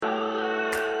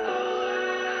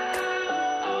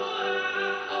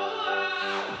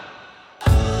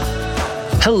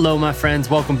Hello, my friends.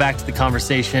 Welcome back to The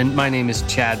Conversation. My name is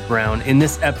Chad Brown. In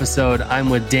this episode, I'm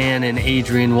with Dan and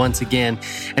Adrian once again.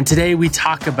 And today we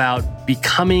talk about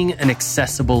becoming an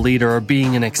accessible leader or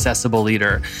being an accessible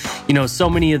leader. You know, so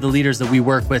many of the leaders that we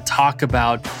work with talk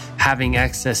about having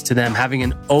access to them, having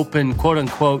an open, quote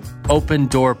unquote, open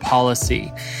door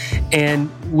policy. And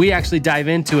we actually dive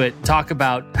into it, talk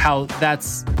about how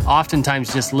that's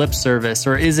oftentimes just lip service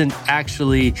or isn't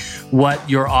actually what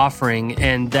you're offering,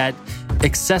 and that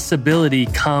accessibility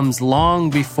comes long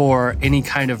before any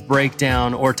kind of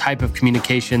breakdown or type of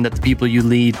communication that the people you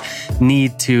lead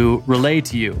need to relay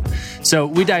to you. So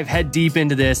we dive head deep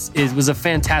into this. It was a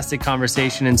fantastic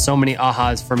conversation and so many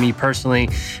ahas for me personally,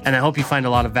 and I hope you find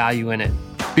a lot of value in it.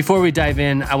 Before we dive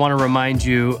in, I want to remind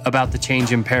you about the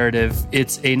Change Imperative.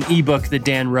 It's an ebook that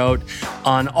Dan wrote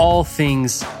on all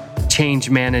things change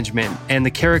management and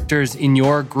the characters in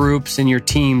your groups and your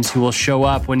teams who will show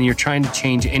up when you're trying to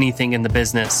change anything in the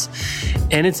business.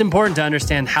 And it's important to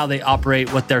understand how they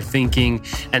operate, what they're thinking,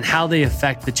 and how they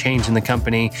affect the change in the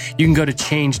company. You can go to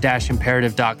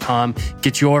change-imperative.com,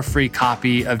 get your free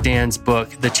copy of Dan's book,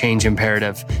 The Change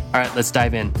Imperative. All right, let's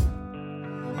dive in.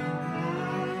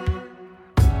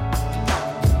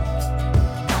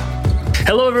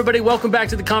 Hello, everybody. Welcome back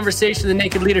to The Conversation, the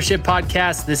Naked Leadership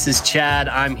Podcast. This is Chad.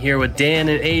 I'm here with Dan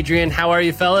and Adrian. How are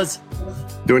you, fellas?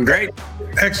 Doing great.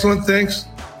 Excellent. Thanks.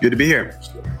 Good to be here.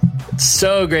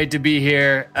 So great to be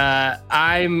here.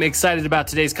 I'm excited about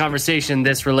today's conversation.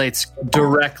 This relates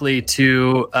directly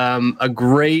to a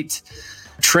great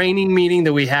training meeting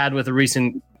that we had with a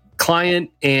recent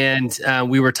client. And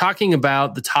we were talking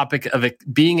about the topic of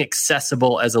being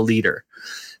accessible as a leader.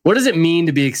 What does it mean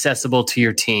to be accessible to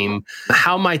your team?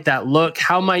 How might that look?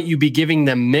 How might you be giving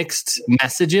them mixed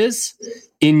messages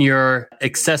in your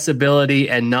accessibility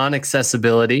and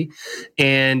non-accessibility?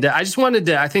 And I just wanted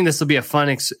to, I think this will be a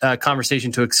fun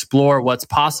conversation to explore what's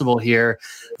possible here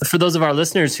for those of our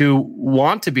listeners who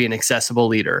want to be an accessible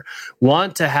leader,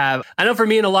 want to have, I know for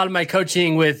me and a lot of my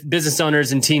coaching with business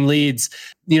owners and team leads,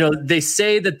 you know, they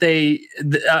say that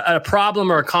a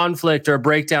problem or a conflict or a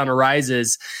breakdown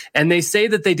arises, and they say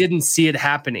that they didn't see it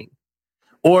happening,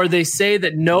 or they say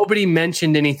that nobody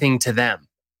mentioned anything to them.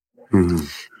 Mm-hmm.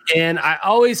 And I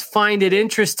always find it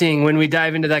interesting when we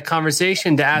dive into that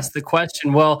conversation to ask the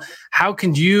question, well, how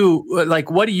can you,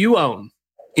 like, what do you own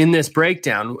in this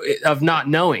breakdown of not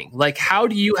knowing? Like, how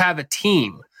do you have a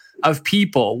team of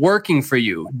people working for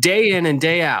you day in and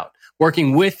day out,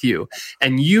 working with you,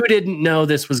 and you didn't know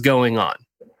this was going on?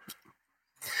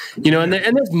 You know, and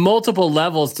there's multiple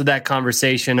levels to that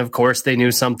conversation. Of course, they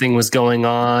knew something was going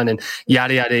on and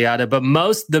yada, yada, yada. But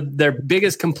their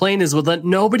biggest complaint is, well, that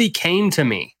nobody came to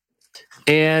me.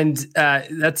 And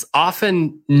that's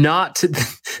often not the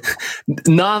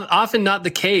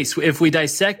case. If we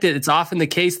dissect it, it's often the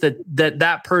case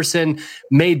that person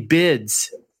made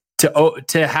bids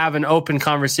to have an open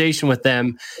conversation with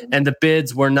them, and the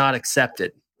bids were not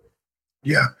accepted.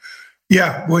 Yeah.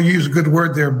 Well, you use a good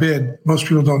word there, bid. Most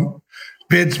people don't.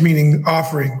 Bids meaning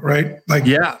offering, right? Like,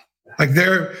 yeah. Like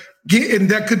and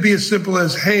that could be as simple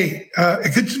as, hey,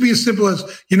 it could just be as simple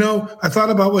as, you know, I thought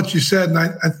about what you said,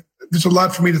 and there's a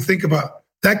lot for me to think about.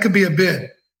 That could be a bid,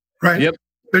 right? Yep.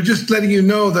 They're just letting you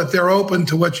know that they're open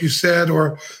to what you said,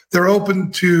 or they're open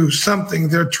to something.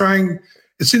 They're trying.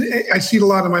 I see it a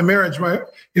lot in my marriage.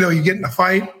 You know, you get in a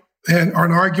fight or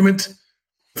an argument.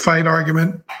 Fight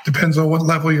argument depends on what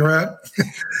level you're at,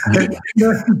 and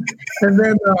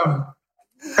then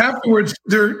afterwards,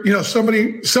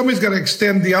 somebody's got to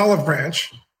extend the olive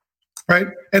branch, right?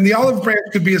 And the olive branch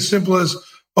could be as simple as,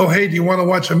 oh, hey, do you want to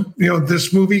watch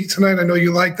this movie tonight? I know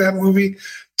you like that movie.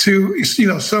 To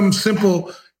some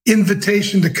simple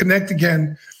invitation to connect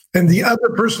again, and the other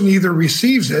person either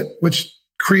receives it, which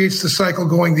creates the cycle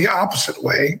going the opposite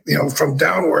way, from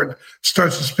downward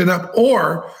starts to spin up,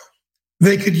 or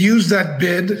they could use that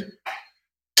bid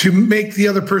to make the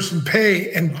other person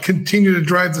pay and continue to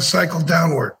drive the cycle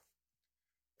downward.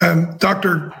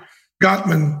 Dr.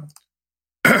 Gottman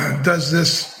does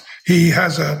this. He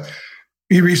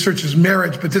researches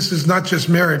marriage, but this is not just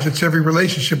marriage, it's every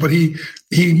relationship. But he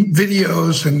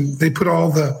videos, and they put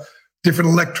all the different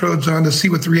electrodes on to see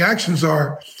what the reactions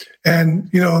are.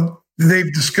 And,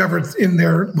 they've discovered in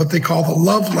their, what they call the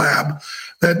love lab,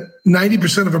 that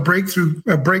 90% of a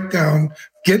breakdown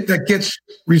that gets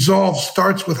resolved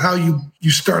starts with how you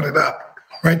start it up,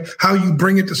 right? How you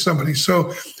bring it to somebody.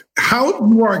 So how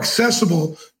you are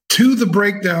accessible to the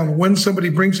breakdown when somebody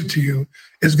brings it to you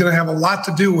is going to have a lot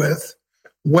to do with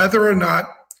whether or not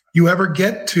you ever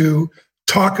get to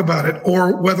talk about it,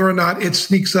 or whether or not it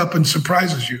sneaks up and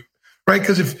surprises you, right?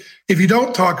 Because if you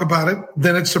don't talk about it,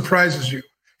 then it surprises you.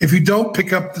 If you don't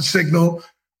pick up the signal,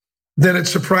 then it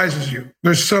surprises you.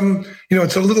 There's some,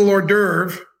 it's a little hors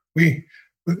d'oeuvre.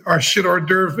 Our shit hors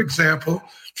d'oeuvre example,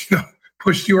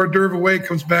 push the hors d'oeuvre away,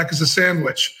 comes back as a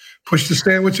sandwich. Push the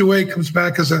sandwich away, comes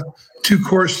back as a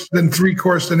 2-course, then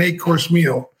 3-course, then 8-course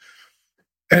meal.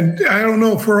 And I don't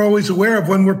know if we're always aware of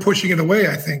when we're pushing it away.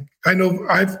 I think I know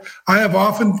I've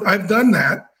done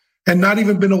that and not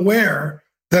even been aware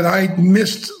that I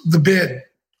missed the bid,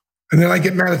 and then I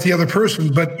get mad at the other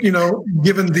person. But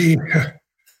given the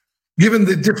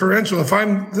differential, if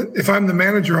I'm the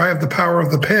manager, I have the power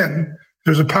of the pen.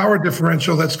 There's a power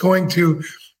differential that's going to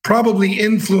probably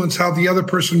influence how the other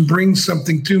person brings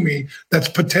something to me that's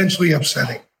potentially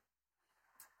upsetting.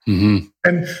 Mm-hmm.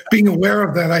 And being aware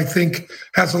of that, I think,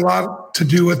 has a lot to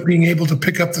do with being able to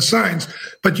pick up the signs.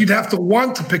 But you'd have to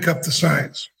want to pick up the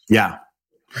signs. Yeah.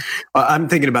 I'm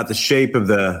thinking about the shape of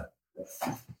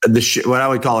what I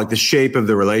would call like the shape of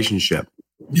the relationship.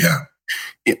 Yeah.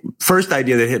 First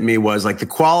idea that hit me was like the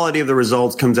quality of the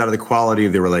results comes out of the quality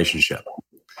of the relationship.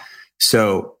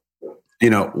 So,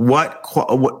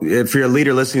 if you're a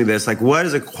leader listening to this, like what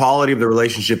is the quality of the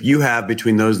relationship you have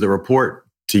between those that report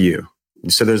to you?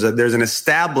 So there's an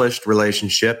established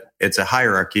relationship. It's a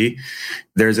hierarchy.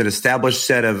 There's an established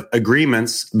set of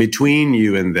agreements between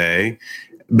you and they,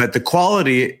 but the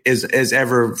quality is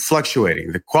ever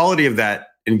fluctuating. The quality of that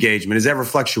engagement is ever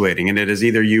fluctuating, and it is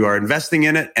either you are investing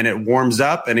in it and it warms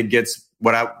up and it gets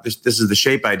this is the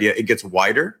shape idea. It gets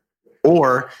wider,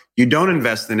 or you don't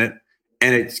invest in it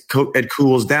and it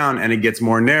cools down and it gets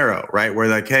more narrow, right? Where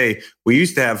like, hey, we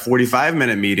used to have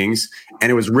 45-minute meetings and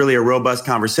it was really a robust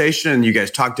conversation and you guys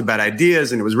talked about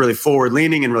ideas and it was really forward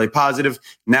leaning and really positive.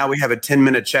 Now we have a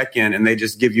 10-minute check-in and they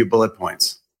just give you bullet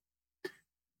points.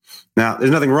 Now, there's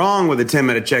nothing wrong with a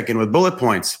 10-minute check-in with bullet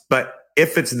points, but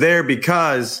if it's there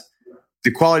because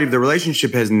the quality of the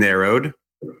relationship has narrowed,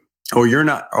 or you're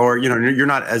not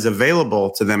as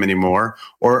available to them anymore,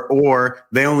 or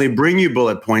they only bring you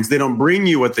bullet points, they don't bring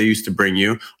you what they used to bring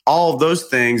you. All of those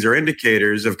things are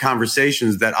indicators of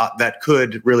conversations that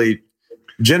could really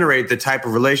generate the type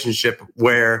of relationship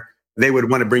where they would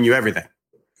want to bring you everything.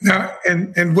 Now,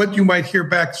 and what you might hear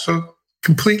back, so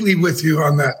completely with you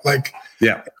on that, like,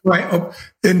 yeah, right.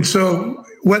 And so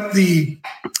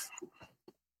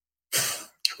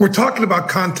we're talking about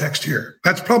context here.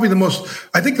 That's probably the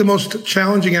most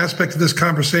challenging aspect of this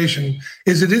conversation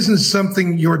is it isn't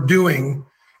something you're doing.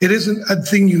 It isn't a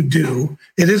thing you do.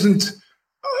 It isn't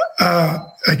I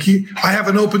have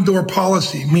an open door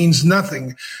policy means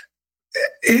nothing.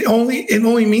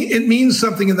 It means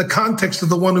something in the context of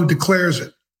the one who declares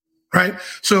it, right?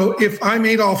 So if I'm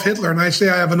Adolf Hitler and I say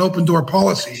I have an open door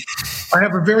policy, I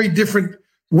have a very different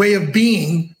way of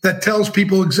being that tells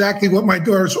people exactly what my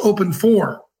door is open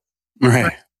for.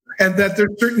 Right. And that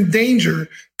there's certain danger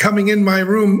coming in my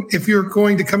room if you're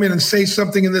going to come in and say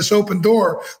something in this open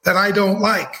door that I don't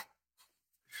like.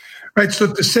 Right.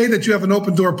 So to say that you have an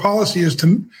open door policy is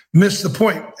to miss the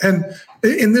point. And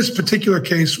in this particular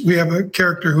case, we have a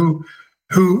character who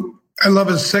I love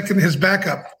his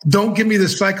backup. Don't give me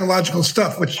this psychological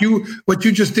stuff. What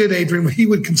you just did, Adrian, he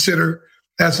would consider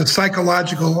as a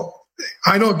psychological.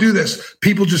 I don't do this.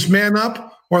 People just man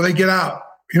up or they get out.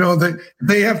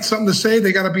 They have something to say.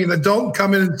 They got to be an adult and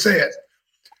come in and say it.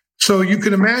 So you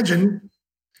can imagine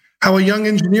how a young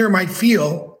engineer might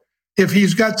feel if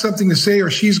he's got something to say or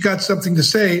she's got something to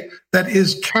say that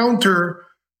is counter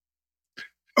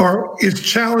or is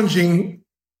challenging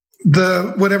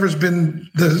whatever's been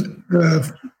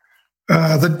the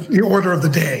order of the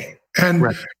day, and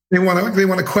right. they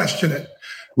want to question it.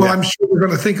 Well, yeah. I'm sure we're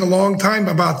going to think a long time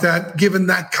about that, given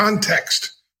that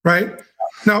context, right?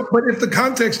 Now, but if the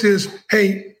context is,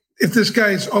 hey, if this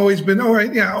guy's always been, all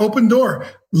right, yeah, open door.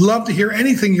 Love to hear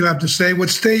anything you have to say.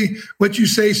 What you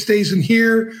say stays in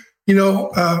here.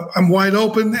 I'm wide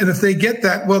open. And if they get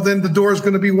that, well, then the door is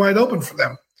going to be wide open for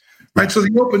them. Right. So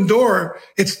the open door,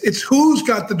 it's who's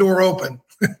got the door open.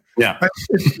 Yeah. Right?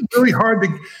 It's really hard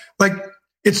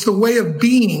it's the way of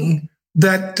being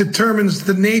that determines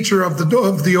the nature of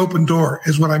the open door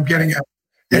is what I'm getting at.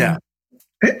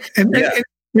 And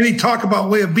any talk about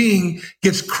way of being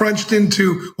gets crunched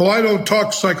into, well, I don't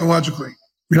talk psychologically.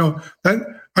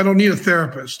 That I don't need a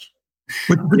therapist.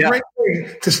 Which is a great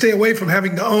way to stay away from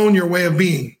having to own your way of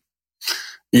being.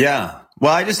 Yeah.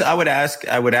 Well, I would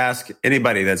ask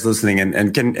anybody that's listening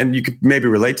and you could maybe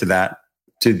relate to that,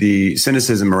 to the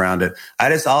cynicism around it.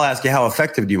 I'll ask you, how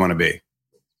effective do you want to be?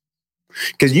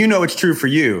 Because it's true for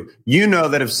you.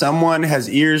 That if someone has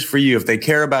ears for you, if they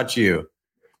care about you,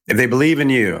 if they believe in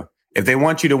you, if they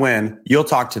want you to win, you'll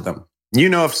talk to them.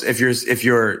 If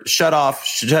you're shut off,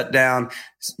 shut down,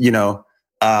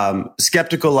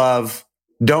 skeptical of,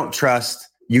 don't trust,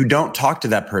 you don't talk to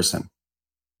that person.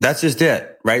 That's just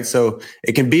it, right? So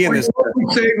it can be in this.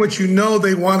 Say what you know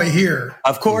they want to hear.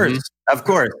 Of course, of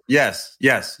course. Yes.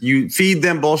 You feed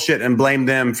them bullshit and blame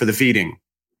them for the feeding.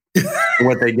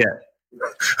 What they get.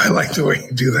 I like the way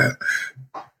you do that.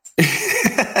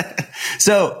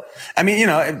 So, I mean,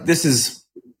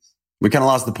 we kind of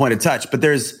lost the point of touch, but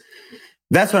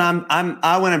that's what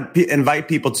I want to invite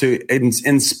people to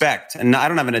inspect. And I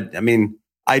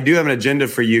do have an agenda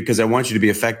for you because I want you to be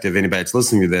effective. Anybody that's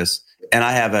listening to this. And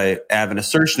I have an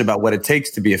assertion about what it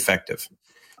takes to be effective.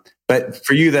 But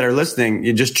for you that are listening,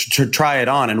 you just try it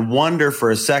on and wonder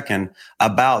for a second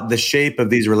about the shape of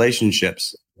these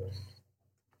relationships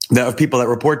of people that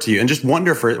report to you, and just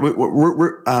wonder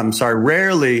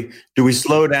rarely do we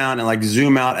slow down and like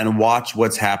zoom out and watch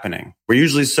what's happening. We're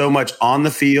usually so much on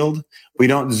the field. We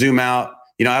don't zoom out.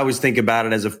 I always think about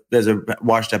it as a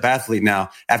washed up athlete now.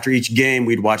 After each game,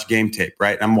 we'd watch game tape,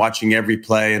 right? I'm watching every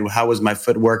play and how was my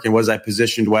footwork and was I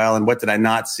positioned well? And what did I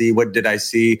not see? What did I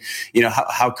see?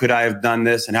 How could I have done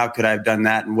this? And how could I have done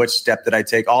that? And which step did I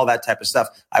take? All that type of stuff.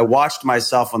 I watched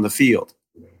myself on the field.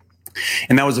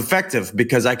 And that was effective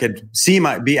because I could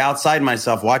be outside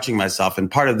myself, watching myself.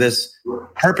 And part of this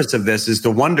purpose of this is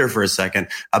to wonder for a second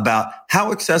about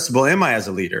how accessible am I as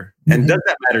a leader? And does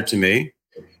that matter to me?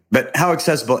 But how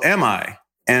accessible am I?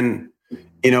 And,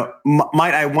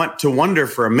 might I want to wonder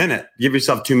for a minute, give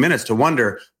yourself 2 minutes to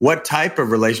wonder what type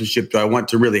of relationship do I want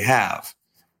to really have?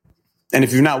 And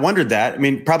if you've not wondered that,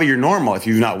 probably you're normal if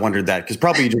you've not wondered that, because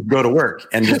probably you just go to work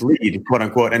and just lead, quote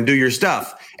unquote, and do your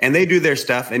stuff. And they do their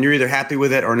stuff and you're either happy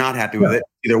with it or not happy with it,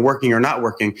 either working or not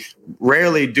working.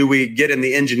 Rarely do we get in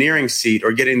the engineering seat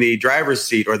or get in the driver's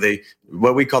seat or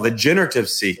what we call the generative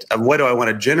seat of what do I want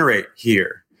to generate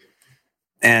here?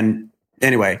 And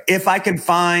anyway, if I can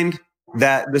find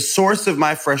that the source of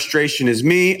my frustration is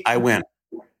me, I win.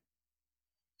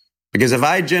 Because if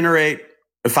I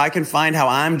can find how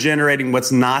I'm generating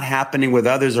what's not happening with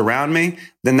others around me,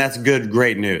 then that's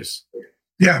great news.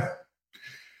 Yeah.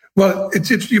 Well,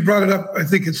 you brought it up. I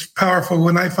think it's powerful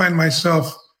when I find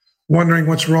myself wondering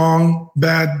what's wrong,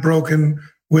 bad, broken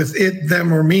with it,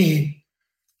 them, or me.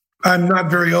 I'm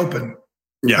not very open.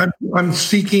 Yeah. I'm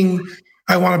seeking.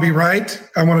 I want to be right.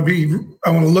 I want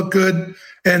to look good,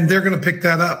 and they're going to pick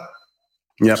that up.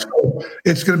 Yep. So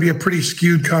it's going to be a pretty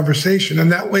skewed conversation,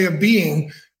 and that way of being,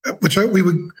 which we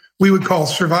would call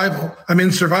survival. I'm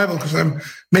in survival because I'm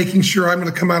making sure I'm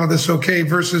going to come out of this okay.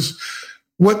 Versus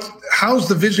how's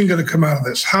the vision going to come out of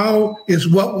this? How is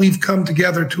what we've come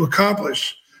together to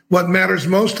accomplish? What matters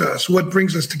most to us? What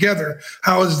brings us together?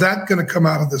 How is that going to come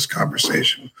out of this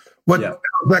conversation? How is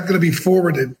that going to be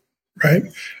forwarded? Right.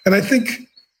 And I think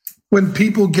when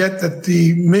people get that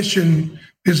the mission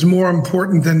is more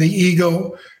important than the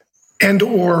ego and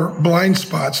or blind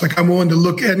spots, like I'm willing to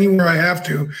look anywhere I have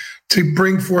to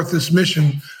bring forth this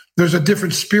mission, there's a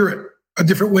different spirit, a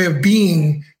different way of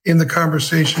being in the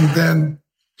conversation than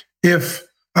if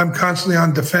I'm constantly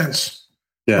on defense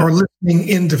or listening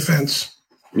in defense.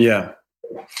 Yeah.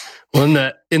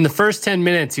 Well, in the first 10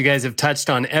 minutes, you guys have touched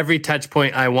on every touch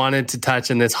point I wanted to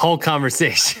touch in this whole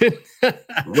conversation.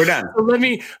 We're done. So let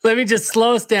me just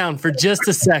slow us down for just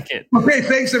a second. Okay,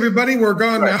 thanks everybody. We're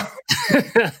gone now.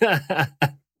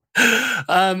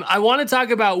 I want to talk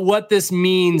about what this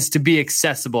means to be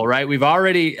accessible, right? We've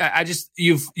already,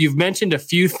 you've mentioned a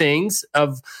few things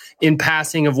in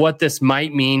passing of what this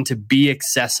might mean to be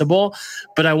accessible,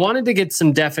 but I wanted to get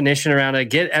some definition around it,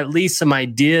 get at least some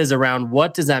ideas around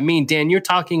what does that mean. Dan, you're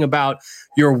talking about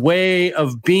your way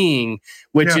of being,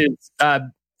 which is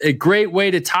a great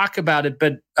way to talk about it,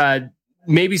 but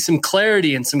maybe some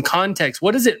clarity and some context.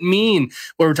 What does it mean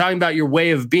when we're talking about your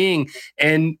way of being?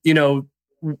 And,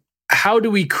 how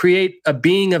do we create a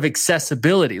being of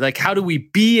accessibility? Like, how do we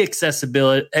be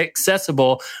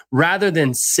accessible rather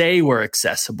than say we're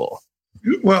accessible?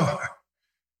 Well,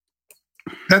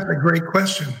 that's a great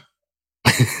question.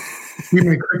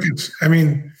 Crickets.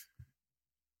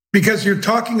 Because you're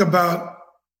talking about,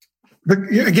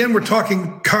 again, we're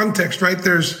talking context, right?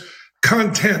 There's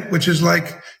content, which is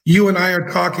like you and I are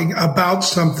talking about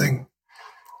something.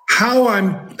 How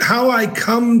I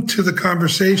come to the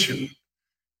conversation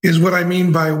is what I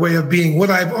mean by way of being, what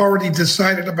I've already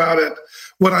decided about it,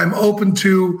 what I'm open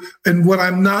to and what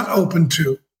I'm not open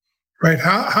to, right?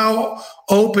 How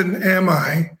open am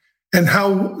I? And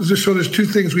so there's two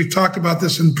things. We've talked about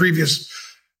this in previous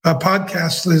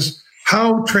podcasts, is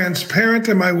how transparent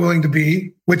am I willing to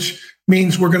be, which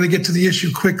means we're going to get to the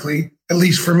issue quickly, at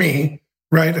least for me,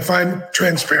 right? If I'm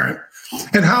transparent.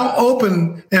 And how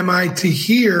open am I to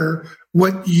hear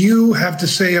what you have to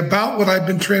say about what I've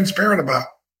been transparent about.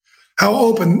 How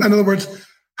open, in other words,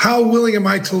 how willing am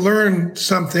I to learn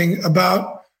something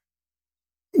about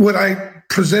what I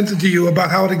presented to you about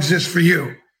how it exists for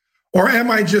you? Or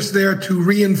am I just there to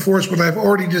reinforce what I've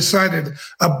already decided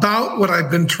about what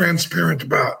I've been transparent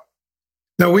about?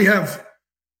 Now, we have,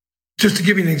 just to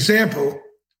give you an example,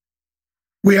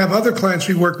 we have other clients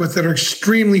we work with that are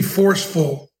extremely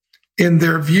forceful in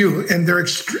their view, and they're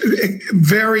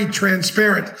very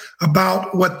transparent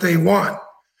about what they want.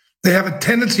 They have a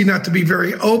tendency not to be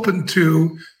very open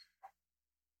to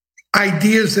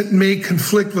ideas that may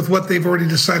conflict with what they've already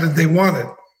decided they wanted.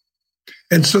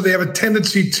 And so they have a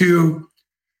tendency to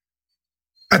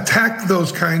attack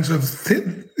those kinds of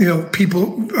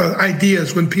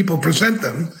ideas when people present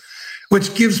them,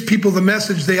 which gives people the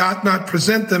message they ought not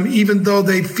present them, even though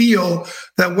they feel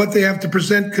that what they have to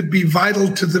present could be vital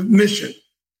to the mission,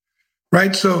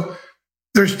 right? So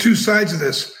there's two sides of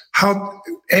this. How,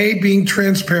 A, being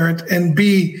transparent, and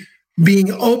B,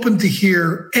 being open to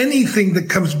hear anything that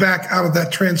comes back out of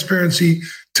that transparency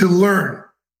to learn,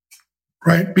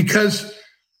 right? Because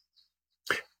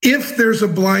if there's a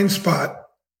blind spot,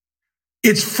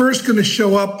 it's first going to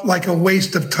show up like a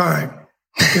waste of time,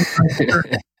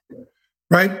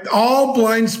 right? All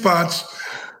blind spots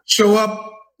show up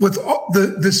with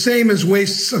the same as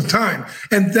wastes of time.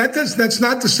 And that's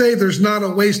not to say there's not a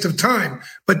waste of time,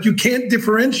 but you can't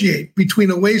differentiate between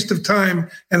a waste of time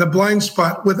and a blind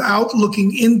spot without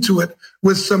looking into it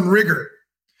with some rigor.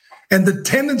 And the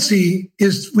tendency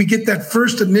is we get that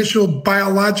first initial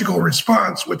biological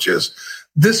response, which is,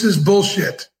 this is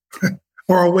bullshit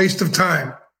or a waste of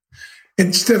time.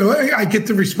 Instead of, I get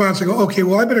the response, I go, okay,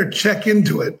 well, I better check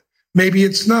into it. Maybe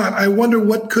it's not. I wonder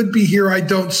what could be here I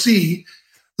don't see.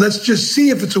 Let's just see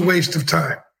if it's a waste of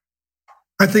time.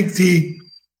 I think the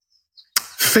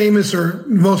famous or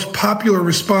most popular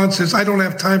response is, I don't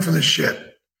have time for this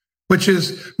shit, which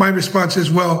is, my response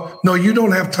is, well, no, you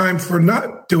don't have time for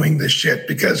not doing this shit,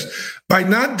 because by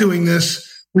not doing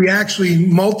this, we actually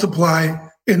multiply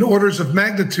in orders of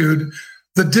magnitude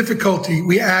the difficulty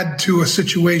we add to a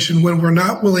situation when we're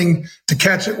not willing to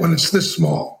catch it when it's this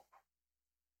small,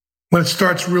 when it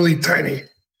starts really tiny.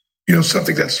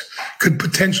 Something that could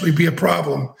potentially be a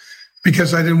problem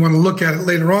because I didn't want to look at it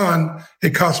later on.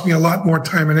 It cost me a lot more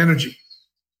time and energy.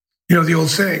 The old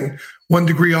saying, 1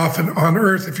 degree off on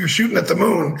Earth, if you're shooting at the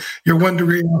moon, you're 1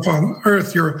 degree off on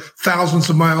Earth, you're thousands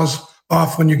of miles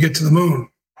off when you get to the moon.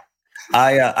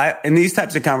 I in these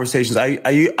types of conversations,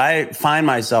 I find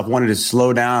myself wanting to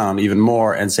slow down even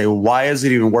more and say, why is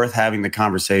it even worth having the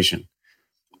conversation?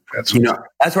 That's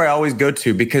where I always go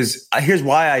to, because here's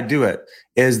why I do it,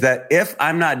 is that if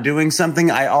I'm not doing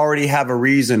something, I already have a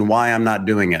reason why I'm not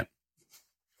doing it.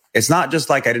 It's not just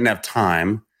like I didn't have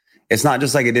time. It's not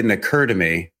just like it didn't occur to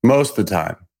me most of the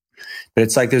time, but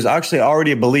it's like there's actually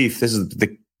already a belief. This is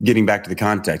getting back to the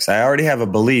context. I already have a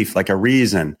belief, like a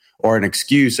reason or an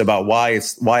excuse about why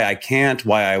I can't,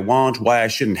 why I won't, why I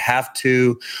shouldn't have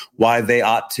to, why they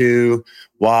ought to,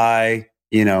 why,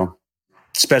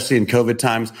 especially in COVID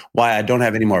times, why I don't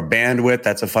have any more bandwidth.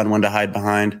 That's a fun one to hide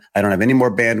behind. I don't have any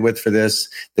more bandwidth for this.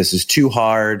 This is too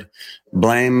hard.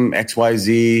 Blame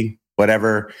XYZ,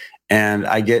 whatever. And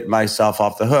I get myself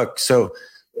off the hook. So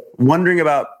wondering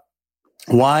about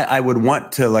why I would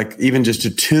want to even just to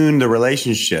tune the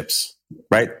relationships,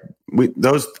 right?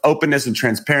 Those openness and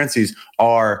transparencies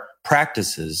are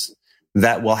practices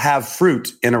that will have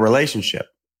fruit in a relationship.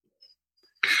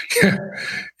 Yeah,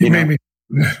 you made me...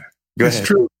 It's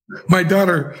true. My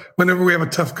daughter, whenever we have a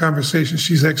tough conversation,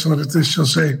 she's excellent at this. She'll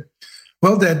say,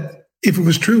 well, Dad, if it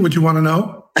was true, would you want to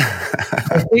know?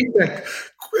 I think that,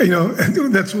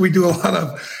 that's what we do a lot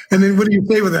of. And then what do you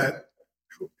say with that?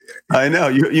 I know.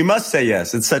 You must say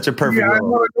yes. It's such a perfect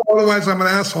role. Otherwise, I'm an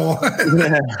asshole.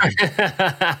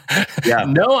 Yeah.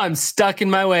 No, I'm stuck in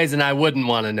my ways and I wouldn't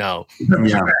want to know.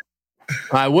 Yeah.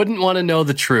 I wouldn't want to know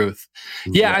the truth.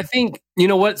 Yeah, I think,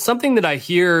 something that I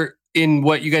hear in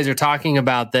what you guys are talking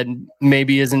about that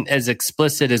maybe isn't as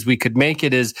explicit as we could make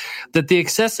it is that the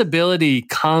accessibility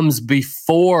comes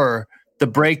before the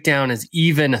breakdown is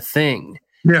even a thing.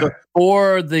 Yeah.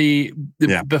 Before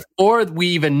before we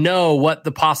even know what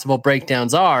the possible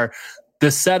breakdowns are,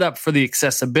 the setup for the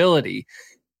accessibility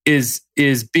is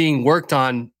being worked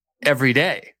on every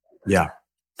day. Yeah.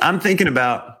 I'm thinking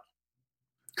about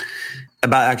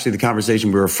actually the conversation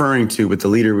we were referring to with the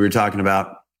leader we were talking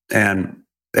about, and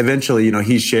eventually,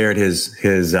 he shared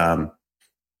his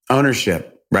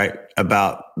ownership, right,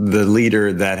 about the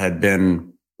leader that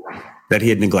he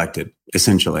had neglected,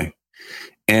 essentially.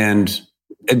 And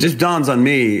it just dawns on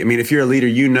me. I mean, if you're a leader,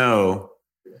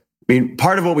 mean,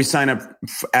 part of what we sign up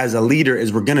as a leader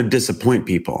is we're going to disappoint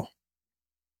people.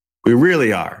 We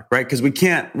really are, right? Because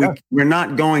we're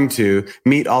not going to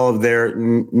meet all of their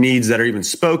needs that are even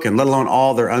spoken, let alone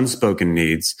all their unspoken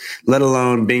needs, let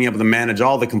alone being able to manage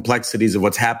all the complexities of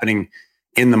what's happening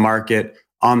in the market,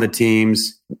 on the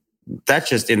teams. That's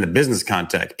just in the business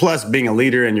context. Plus being a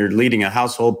leader and you're leading a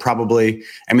household, probably.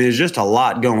 I mean, there's just a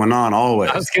lot going on always.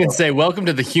 I was going to say, welcome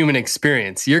to the human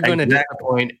experience. You're going to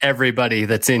disappoint everybody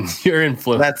that's in your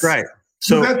influence. That's right.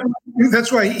 So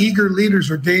that's why eager leaders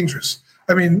are dangerous.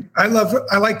 I mean, I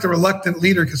like the reluctant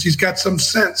leader because he's got some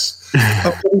sense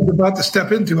of what he's about to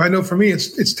step into. I know for me,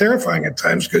 it's terrifying at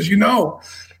times because you're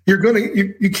gonna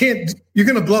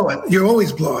blow it. You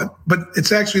always blow it, but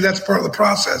it's actually that's part of the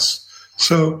process.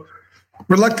 So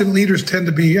reluctant leaders tend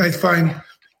to be, I find,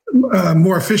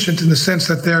 more efficient in the sense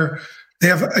that they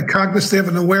have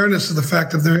an awareness of the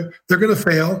fact that they're going to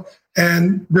fail,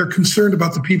 and they're concerned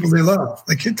about the people they love,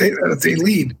 that they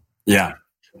lead. Yeah.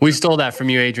 We stole that from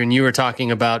you, Adrian. You were talking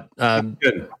about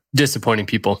disappointing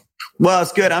people. Well,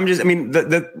 it's good.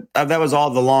 That was all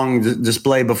the long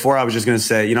display before. I was just going to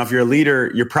say, if you're a leader,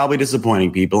 you're probably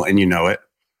disappointing people and you know it.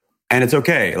 And it's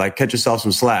okay. Like, cut yourself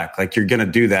some slack. Like, you're going to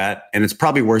do that. And it's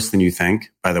probably worse than you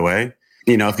think, by the way.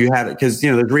 If you have it, because,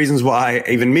 there's reasons why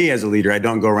even me as a leader, I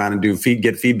don't go around and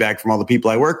get feedback from all the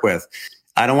people I work with.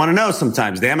 I don't want to know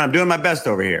sometimes. Damn, I'm doing my best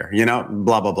over here,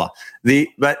 blah, blah, blah.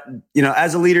 But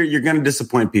as a leader, you're going to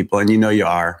disappoint people and you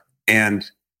are. And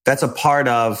that's a part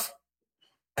of,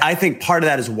 I think part of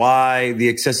that is why the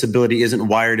accessibility isn't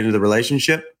wired into the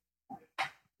relationship.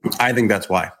 I think that's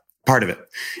why. Part of it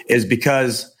is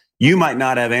because you might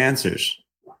not have answers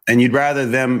and you'd rather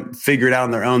them figure it out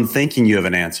on their own thinking you have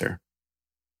an answer.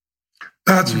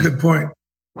 That's a good point.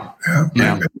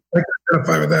 Yeah. I can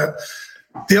identify with that.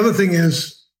 The other thing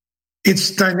is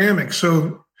it's dynamic.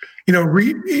 So,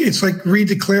 it's like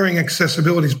redeclaring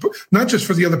accessibility, not just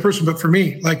for the other person, but for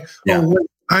me. Like,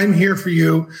 I'm here for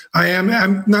you.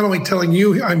 I'm not only telling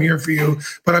you I'm here for you,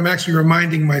 but I'm actually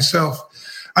reminding myself.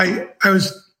 I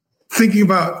was thinking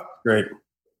about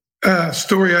a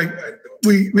story.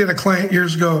 We had a client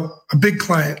years ago, a big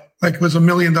client, like it was $1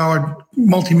 million,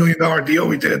 multi-million-dollar deal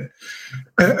we did.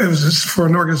 It was for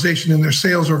an organization in their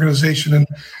sales organization, and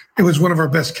it was one of our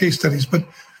best case studies. But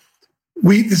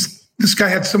this guy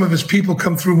had some of his people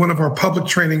come through one of our public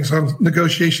trainings on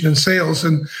negotiation and sales,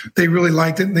 and they really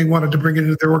liked it, and they wanted to bring it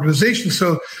into their organization.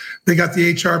 So they got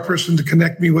the HR person to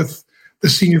connect me with the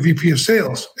senior VP of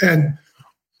sales. And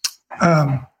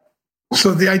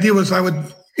so the idea was I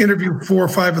would interview 4 or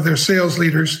 5 of their sales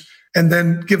leaders and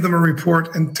then give them a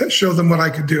report and show them what I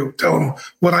could do, tell them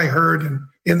what I heard and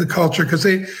in the culture. Because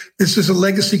this is a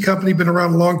legacy company, been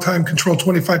around a long time, control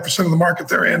 25% of the market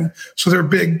they're in. So they're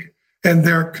big and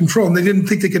they're controlled. And they didn't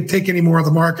think they could take any more of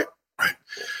the market. Right.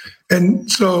 And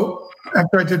so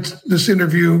after I did these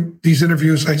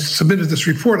interviews, I submitted this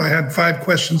report. I had 5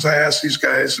 questions I asked these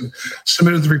guys and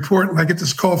submitted the report. And I get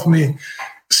this call from the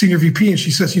senior VP, and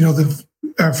she says,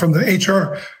 from the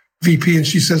HR VP, and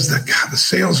she says that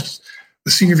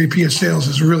the senior VP of sales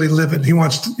is really livid. He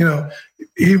wants to,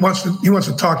 he wants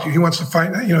to talk to you. He wants to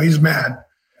find out, he's mad.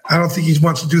 I don't think he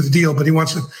wants to do the deal, but he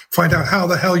wants to find out how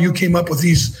the hell you came up with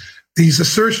these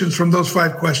assertions from those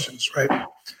 5 questions, right?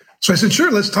 So I said,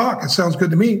 sure, let's talk. It sounds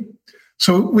good to me.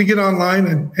 So we get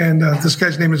online, and this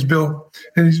guy's name is Bill.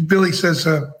 And Billy says,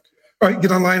 all right,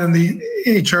 get online, and the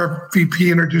HR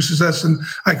VP introduces us. And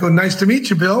I go, nice to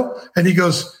meet you, Bill. And he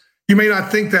goes, you may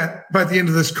not think that by the end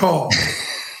of this call.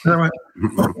 And I went,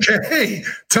 okay,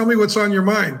 tell me what's on your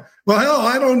mind. Well, hell,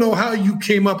 I don't know how you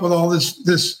came up with all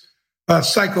this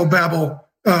psychobabble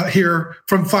here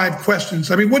from 5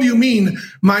 questions. I mean, what do you mean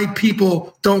my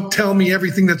people don't tell me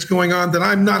everything that's going on, that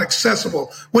I'm not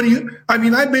accessible?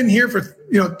 I've been here for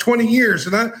 20 years,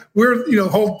 and we're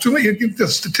hold to the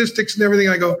statistics and everything.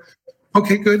 I go,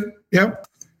 okay, good, yeah,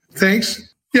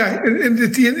 thanks. Yeah, and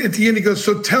at the end he goes,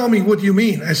 so tell me, what do you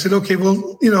mean? I said, okay,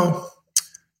 well,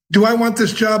 do I want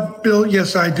this job, Bill?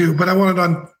 Yes, I do, but I want it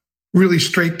on really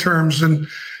straight terms. And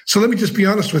so let me just be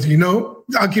honest with you.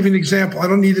 I'll give you an example. I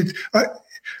don't need it.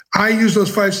 I use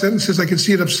those 5 sentences. I can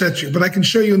see it upset you, but I can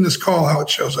show you in this call how it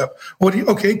shows up.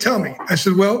 Okay, tell me. I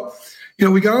said, well,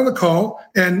 we got on the call,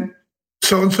 and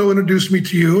so-and-so introduced me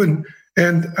to you.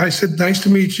 And I said, nice to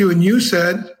meet you. And you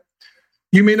said,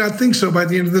 you may not think so by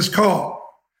the end of this call.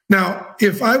 Now,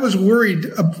 if I was worried,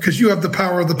 because you have the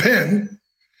power of the pen,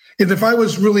 and if I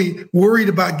was really worried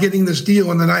about getting this deal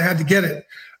and then I had to get it,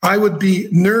 I would be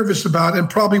nervous about it and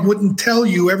probably wouldn't tell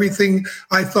you everything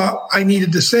I thought I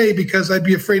needed to say because I'd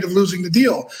be afraid of losing the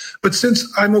deal. But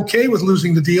since I'm okay with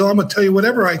losing the deal, I'm going to tell you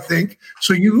whatever I think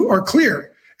so you are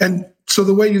clear. And so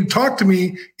the way you talk to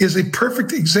me is a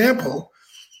perfect example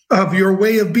of your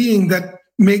way of being that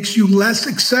makes you less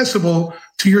accessible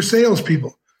to your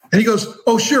salespeople. And he goes,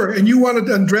 oh, sure. And you wanted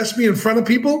to undress me in front of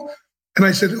people? And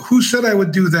I said, who said I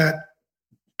would do that,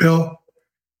 Bill?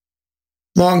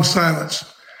 Long silence.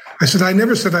 I said, I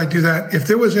never said I'd do that. If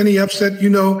there was any upset,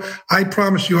 I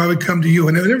promise you I would come to you.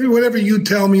 And whatever you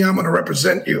tell me, I'm going to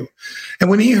represent you. And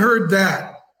when he heard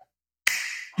that,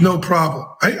 no problem.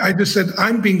 I just said,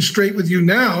 I'm being straight with you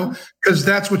now because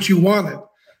that's what you wanted.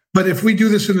 But if we do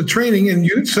this in the training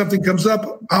and something comes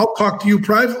up, I'll talk to you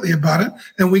privately about it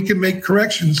and we can make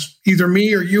corrections, either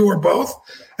me or you or both,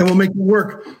 and we'll make it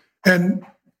work. And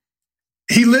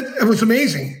it was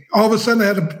amazing. All of a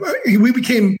sudden, we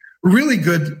became really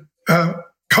good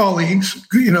colleagues.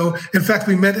 In fact,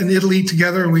 we met in Italy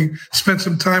together and we spent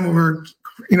some time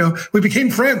we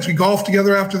became friends. We golfed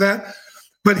together after that.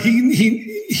 But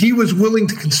he was willing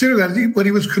to consider that. What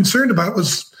he was concerned about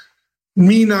was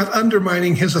me not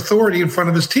undermining his authority in front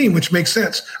of his team, which makes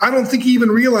sense. I don't think he even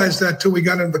realized that till we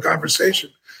got into the conversation.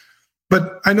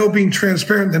 But I know being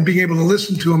transparent and being able to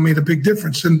listen to him made a big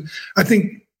difference. And I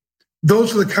think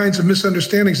those are the kinds of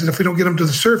misunderstandings that if we don't get them to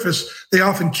the surface, they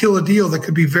often kill a deal that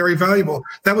could be very valuable.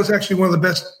 That was actually one of the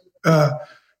best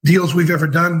deals we've ever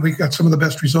done. We got some of the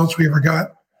best results we ever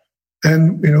got.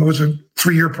 And, it was a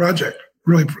 3-year project,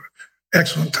 really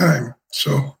excellent time.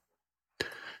 So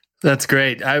that's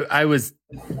great. I've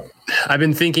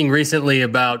been thinking recently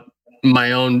about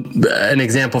an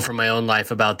example from my own life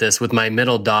about this with my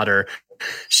middle daughter.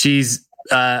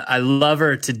 I love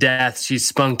her to death. She's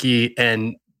spunky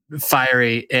and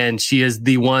fiery, and she is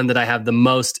the one that I have the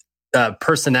most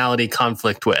personality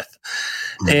conflict with.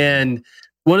 Mm-hmm. And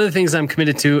one of the things I'm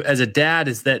committed to as a dad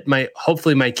is that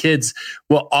hopefully my kids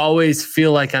will always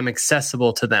feel like I'm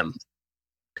accessible to them.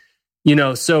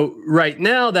 So right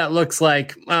now that looks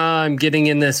like I'm getting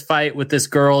in this fight with this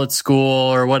girl at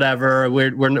school or whatever.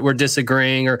 We're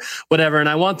disagreeing or whatever. And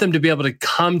I want them to be able to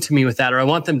come to me with that, or I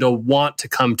want them to want to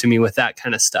come to me with that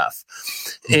kind of stuff.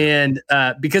 And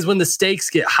because when the stakes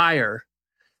get higher,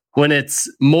 when it's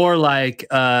more like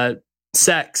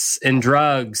sex and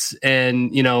drugs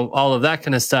and, all of that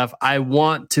kind of stuff, I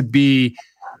want to be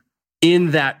in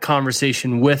that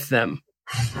conversation with them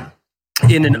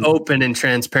in an open and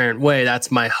transparent way. That's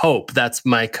my hope. That's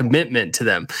my commitment to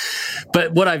them.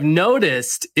 But what I've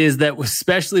noticed is that,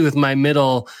 especially with my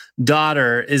middle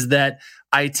daughter, is that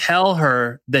I tell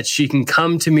her that she can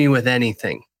come to me with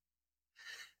anything.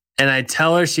 And I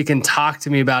tell her she can talk to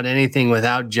me about anything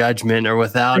without judgment or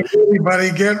without...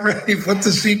 Everybody get ready. Put the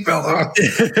seatbelt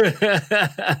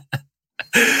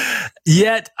on.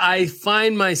 Yet I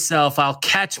find myself, I'll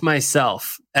catch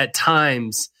myself at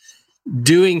times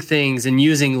doing things and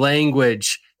using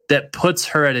language that puts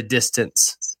her at a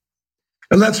distance.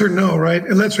 It lets her know, right?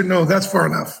 It lets her know that's far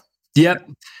enough. Yep.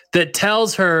 That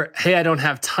tells her, hey, I don't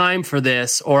have time for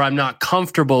this, or I'm not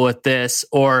comfortable with this,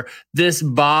 or this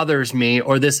bothers me,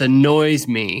 or this annoys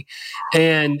me.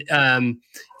 And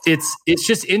it's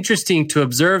just interesting to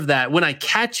observe that. When I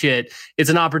catch it,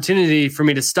 it's an opportunity for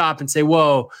me to stop and say,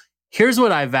 whoa, here's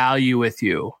what I value with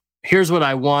you. Here's what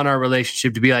I want our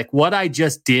relationship to be like. What I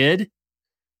just did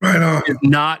is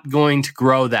not going to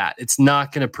grow that. It's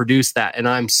not going to produce that. And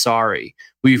I'm sorry.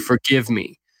 Will you forgive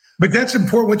me? But that's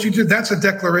important. What you did, that's a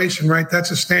declaration, right? That's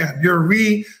a stand. You're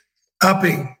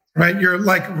re-upping, right? You're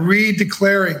like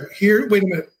re-declaring. Here, wait a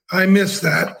minute, I missed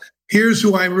that. Here's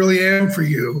who I really am for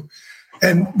you.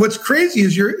 And what's crazy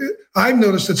is I've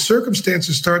noticed that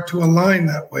circumstances start to align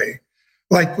that way.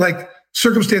 Like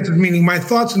circumstances, meaning my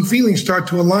thoughts and feelings start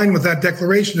to align with that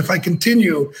declaration. If I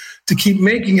continue to keep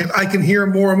making it, I can hear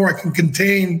more and more. I can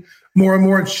contain more and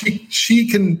more. And she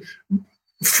can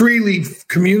freely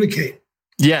communicate.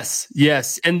 Yes.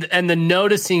 And the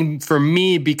noticing for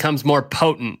me becomes more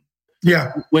potent.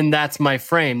 Yeah. When that's my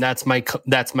frame, that's my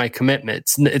commitment.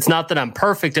 It's not that I'm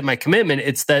perfect at my commitment.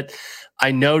 It's that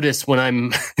I notice when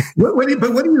I'm.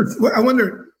 I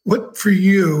wonder what for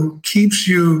you keeps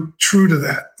you true to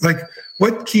that? Like,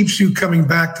 what keeps you coming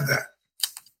back to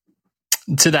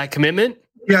that? To that commitment?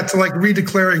 Yeah, to like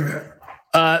redeclaring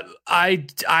that.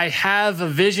 I have a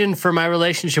vision for my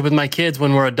relationship with my kids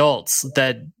when we're adults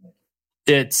that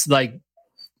it's like,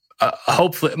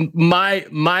 hopefully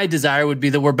my desire would be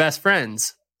that we're best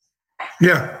friends.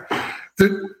 Yeah.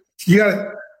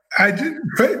 I did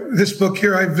this book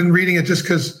here. I've been reading it just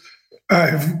because I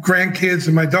have grandkids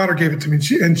and my daughter gave it to me.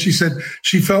 And she said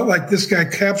she felt like this guy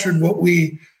captured what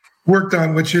we worked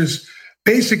on, which is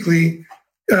basically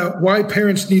why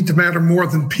parents need to matter more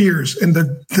than peers and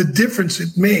the difference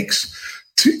it makes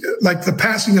to like the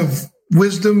passing of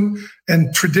wisdom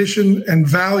and tradition and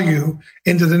value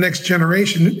into the next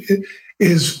generation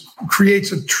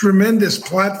creates a tremendous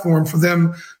platform for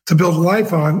them to build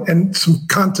life on, and some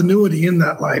continuity in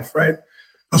that life, right?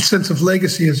 A sense of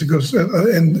legacy as it goes,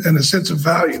 and a sense of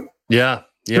value. Yeah.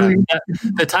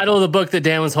 The title of the book that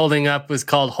Dan was holding up was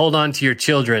called "Hold On to Your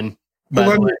Children."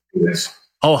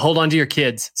 Hold on to your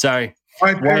kids. Sorry.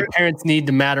 Why parents need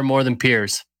to matter more than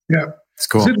peers. Yeah, it's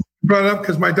cool. So brought up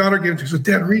because my daughter gave it to me. She said,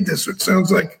 "Dad, read this." It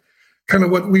sounds like kind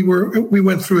of what we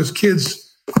went through as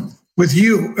kids with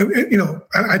you. You know,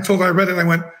 I told her I read it. And I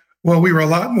went, "Well, we were a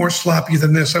lot more sloppy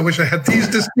than this. I wish I had these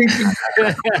distinctions."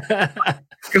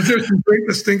 Because there's some great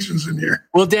distinctions in here.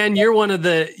 Well, Dan, you're one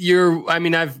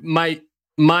of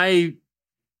my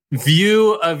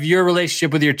view of your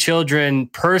relationship with your children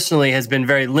personally has been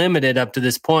very limited up to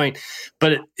this point,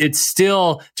 but it's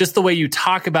still just the way you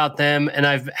talk about them. And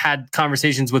I've had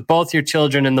conversations with both your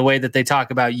children, and the way that they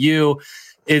talk about you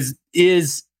is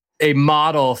a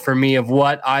model for me of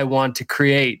what I want to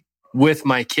create with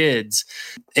my kids.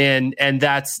 And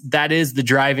that is the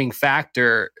driving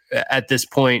factor at this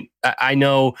point. I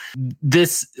know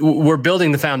we're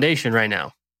building the foundation right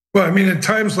now. Well, I mean, at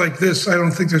times like this, I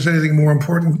don't think there's anything more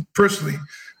important personally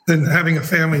than having a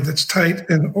family that's tight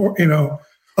and, you know,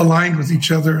 aligned with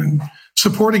each other and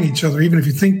supporting each other, even if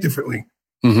you think differently.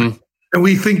 Mm-hmm. And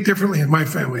we think differently in my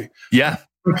family. Yeah.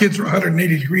 Our kids are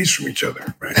 180 degrees from each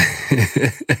other, right?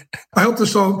 I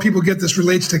hope people get this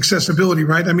relates to accessibility,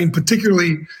 right? I mean,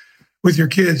 particularly with your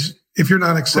kids, if you're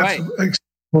not accessible,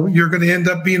 you're going to end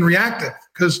up being reactive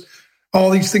because all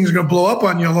these things are going to blow up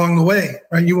on you along the way,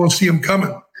 right? You won't see them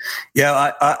coming.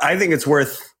 Yeah, I think it's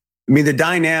worth. I mean, the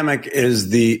dynamic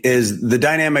the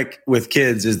dynamic with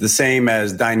kids is the same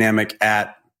as dynamic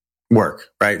at work,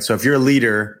 right? So if you're a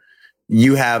leader,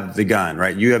 you have the gun,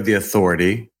 right? You have the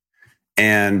authority.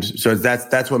 And so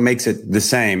that's what makes it the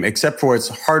same, except for it's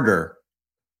harder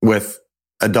with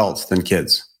adults than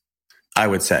kids, I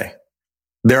would say.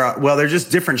 They're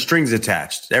just different strings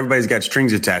attached. Everybody's got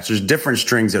strings attached. There's different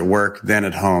strings at work than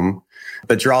at home,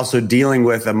 but you're also dealing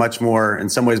with a much more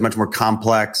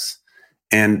complex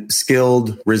and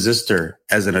skilled resistor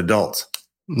as an adult.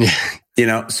 Yeah. You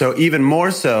know, so even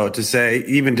more so to say,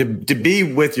 even to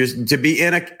be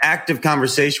in an active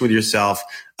conversation with yourself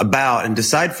about and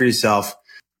decide for yourself,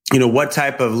 you know, what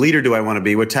type of leader do I want to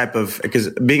be? Because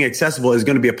being accessible is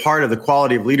going to be a part of the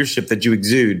quality of leadership that you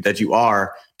exude, that you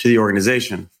are to the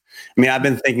organization. I mean, I've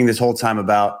been thinking this whole time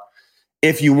about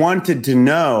if you wanted to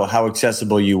know how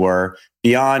accessible you were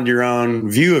beyond your own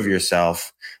view of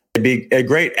yourself, it'd be a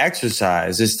great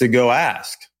exercise is to go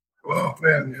ask. Oh,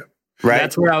 man, yeah. Right.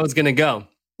 That's where I was going to go.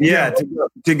 Yeah,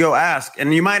 to go ask.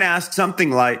 And you might ask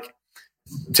something like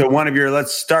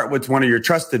let's start with one of your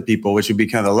trusted people, which would be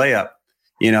kind of the layup.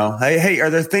 You know, hey,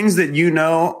 are there things that you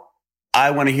know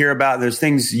I want to hear about? There's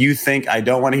things you think I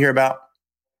don't want to hear about?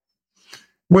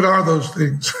 What are those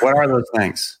things? What are those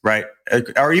things, right?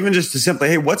 Or even just to simply,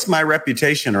 hey, what's my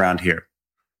reputation around here?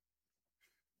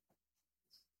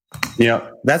 You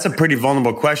know, that's a pretty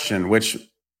vulnerable question, which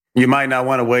you might not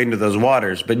want to wade into those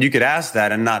waters, but you could ask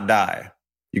that and not die.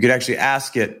 You could actually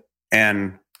ask it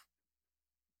and,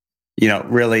 you know,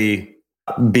 really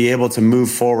be able to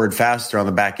move forward faster on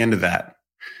the back end of that.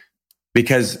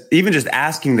 Because even just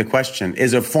asking the question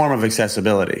is a form of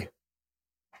accessibility.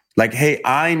 Like, hey,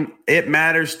 it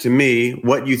matters to me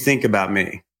what you think about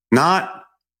me. Not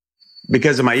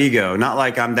because of my ego, not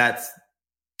like I'm that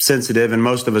sensitive, and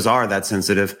most of us are that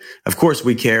sensitive. Of course,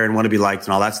 we care and want to be liked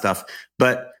and all that stuff.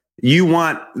 But you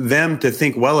want them to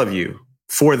think well of you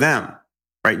for them,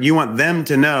 right? You want them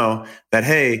to know that,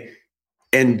 hey,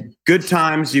 in good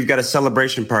times, you've got a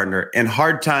celebration partner. In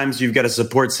hard times, you've got a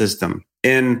support system.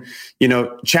 In, you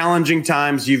know, challenging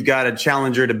times, you've got a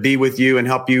challenger to be with you and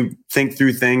help you think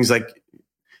through things, like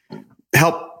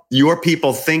help your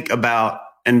people think about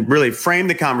and really frame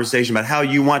the conversation about how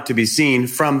you want to be seen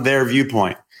from their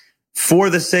viewpoint for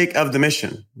the sake of the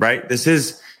mission, right? This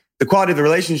is the quality of the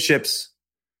relationships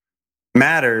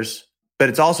matters, but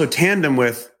it's also tandem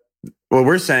with what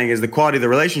we're saying is the quality of the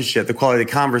relationship, the quality of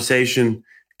the conversation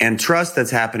and trust that's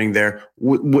happening there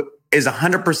is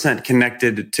 100%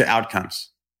 connected to outcomes.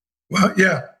 Well,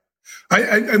 yeah,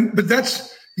 but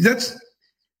that's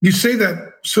you say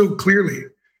that so clearly,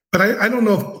 but I don't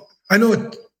know. I know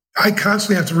it. I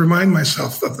constantly have to remind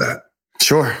myself of that.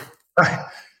 Sure.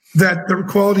 That the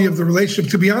quality of the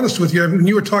relationship. To be honest with you, when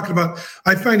you were talking about,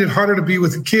 I find it harder to be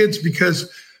with the kids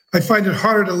because I find it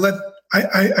harder to let.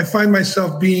 I find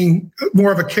myself being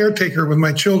more of a caretaker with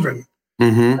my children.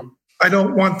 Mm-hmm. I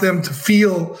don't want them to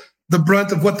feel the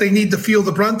brunt of what they need to feel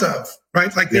the brunt of,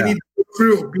 right? Like they need to feel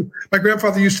through. My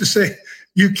grandfather used to say,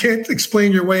 you can't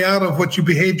explain your way out of what you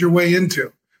behaved your way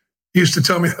into. He used to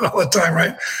tell me that all the time,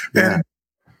 right? Yeah.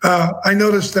 And I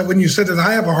noticed that when you said that,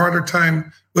 I have a harder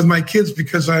time with my kids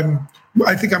because I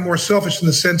think I'm more selfish in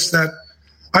the sense that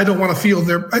I don't want to feel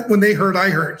when they hurt, I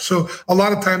hurt. So a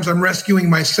lot of times I'm rescuing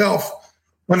myself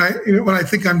when I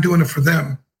think I'm doing it for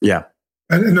them. Yeah.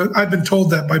 And I've been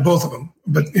told that by both of them.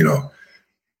 But,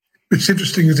 it's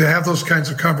interesting to have those kinds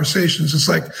of conversations. It's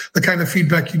like the kind of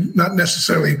feedback you not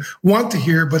necessarily want to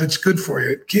hear, but it's good for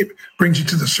you. It brings you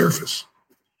to the surface.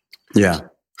 Yeah.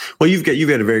 Well, you've got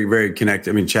a very, very connected,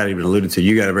 I mean, Chad even alluded to,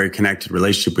 you got a very connected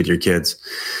relationship with your kids.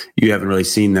 You haven't really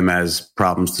seen them as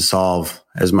problems to solve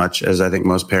as much as I think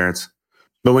most parents.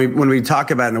 But when we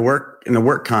talk about in the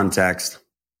work context,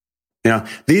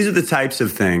 these are the types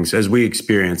of things as we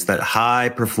experience that high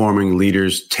performing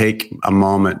leaders take a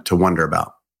moment to wonder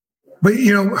about. But,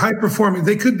 high performing,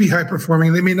 they could be high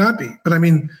performing. They may not be. But I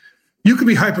mean, you could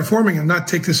be high performing and not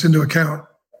take this into account.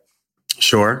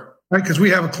 Sure. Right? Because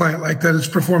we have a client like that is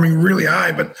performing really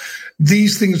high, but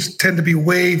these things tend to be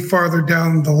way farther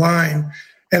down the line.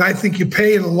 And I think you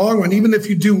pay in the long run. Even if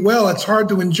you do well, it's hard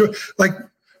to enjoy. Like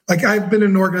I've been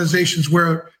in organizations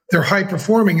where they're high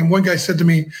performing. And one guy said to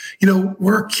me,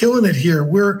 we're killing it here.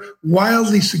 We're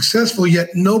wildly successful, yet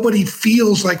nobody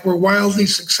feels like we're wildly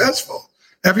successful.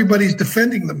 Everybody's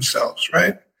defending themselves,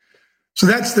 right? So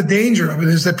that's the danger of it,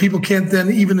 is that people can't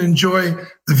then even enjoy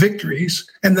the victories.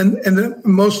 And then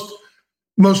most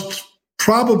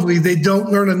probably they don't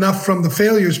learn enough from the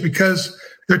failures because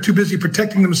they're too busy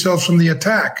protecting themselves from the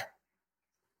attack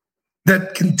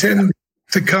that can tend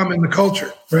to come in the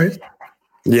culture, right?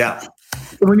 Yeah.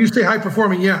 When you say high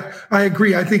performing, yeah, I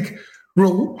agree. I think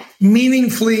real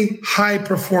meaningfully high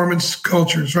performance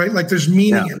cultures, right? Like there's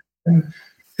meaning in it and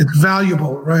it's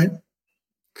valuable, right?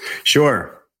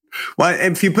 Sure. Well,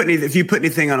 if you put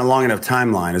anything on a long enough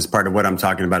timeline as part of what I'm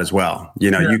talking about as well,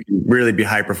 you can really be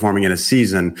high performing in a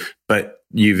season, but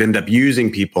you've end up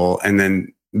using people and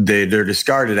then they're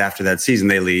discarded after that season.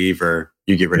 They leave or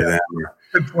you get rid of them. Or,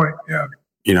 good point.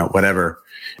 Yeah. Whatever.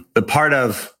 But part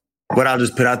of what I'll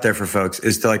just put out there for folks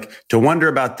is to wonder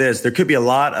about this. There could be a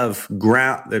lot of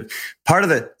ground. Part of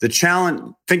the challenge,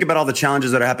 think about all the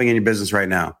challenges that are happening in your business right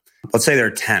now. Let's say there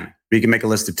are 10. We can make a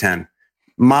list of 10.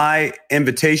 My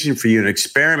invitation for you, an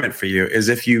experiment for you, is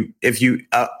if you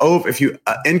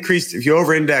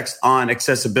over-indexed on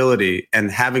accessibility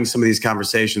and having some of these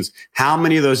conversations, how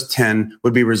many of those 10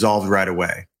 would be resolved right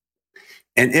away?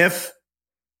 And if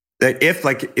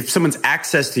someone's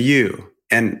access to you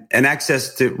and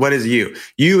access to what is you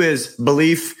is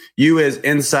belief, you is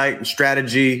insight,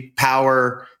 strategy,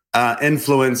 power,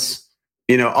 influence,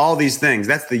 all these things.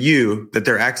 That's the you that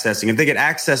they're accessing. If they could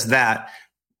access that,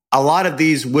 a lot of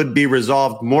these would be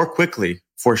resolved more quickly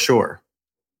for sure.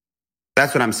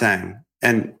 That's what I'm saying.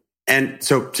 And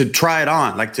so to try it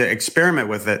on, like to experiment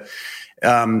with it,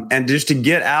 and just to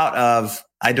get out of,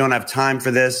 I don't have time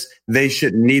for this. They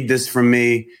shouldn't need this from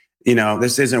me.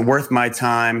 This isn't worth my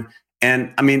time.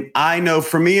 And I mean, I know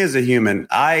for me as a human,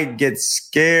 I get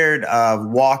scared of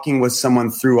walking with someone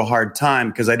through a hard time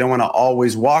because I don't want to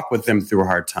always walk with them through a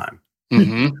hard time.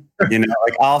 Mm-hmm.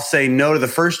 I'll say no to the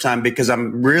first time because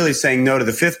I'm really saying no to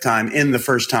the fifth time in the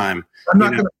first time. I'm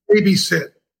not going to babysit.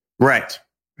 Right.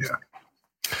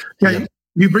 Yeah.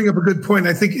 You bring up a good point.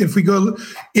 I think if we go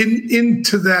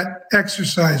into that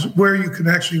exercise, where you can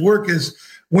actually work is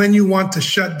when you want to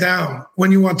shut down,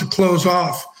 when you want to close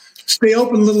off, stay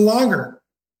open a little longer.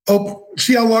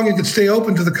 See how long you can stay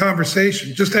open to the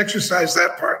conversation. Just exercise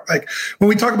that part. Like when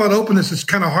we talk about openness, it's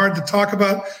kind of hard to talk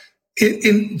about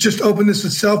in just openness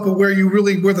itself, but where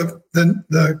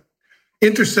the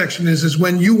intersection is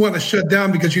when you want to shut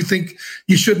down because you think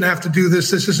you shouldn't have to do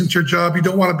this. This isn't your job. You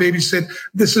don't want to babysit.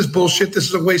 This is bullshit. This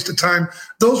is a waste of time.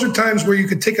 Those are times where you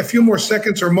could take a few more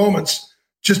seconds or moments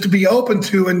just to be open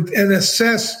to and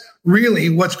assess really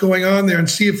what's going on there and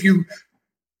see if you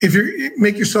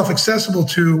make yourself accessible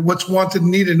to what's wanted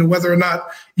and needed and whether or not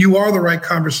you are the right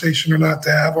conversation or not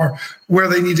to have or where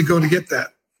they need to go to get that.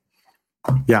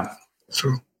 Yeah. So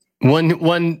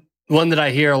one that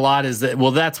I hear a lot is that,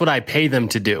 well, that's what I pay them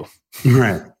to do.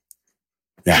 Right.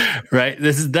 Yeah. Right.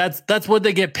 That's what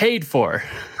they get paid for.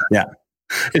 Yeah.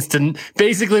 It's to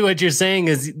basically what you're saying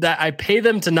is that I pay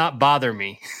them to not bother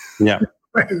me. Yeah.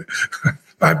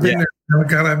 I've been there. Oh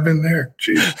God, I've been there.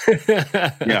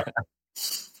 Jeez. Yeah.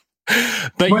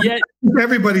 But yet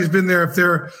everybody's been there if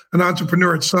they're an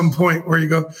entrepreneur at some point where you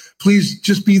go, please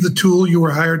just be the tool you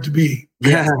were hired to be.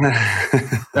 Yeah.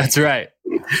 That's right.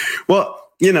 Well,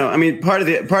 I mean, part of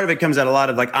it comes out a lot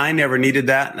of like, I never needed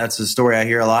that. That's the story I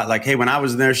hear a lot. Like, hey, when I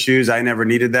was in their shoes, I never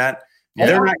needed that.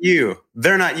 They're not you.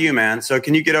 They're not you, man. So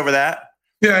can you get over that?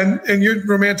 Yeah, and your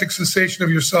romantic sensation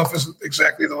of yourself isn't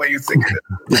exactly the way you think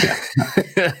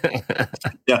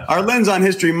it. Yeah, our lens on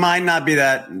history might not be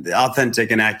that authentic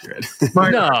and accurate.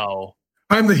 No.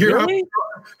 I'm the hero. Really?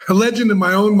 I'm a legend in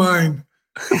my own mind.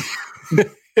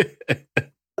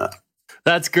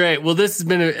 That's great. Well, this has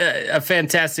been a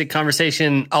fantastic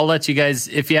conversation. I'll let you guys,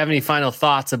 if you have any final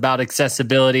thoughts about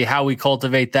accessibility, how we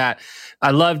cultivate that.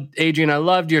 Adrian, I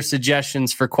loved your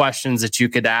suggestions for questions that you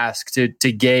could ask to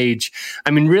gauge.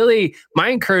 I mean, really, my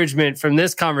encouragement from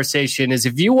this conversation is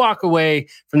if you walk away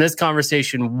from this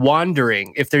conversation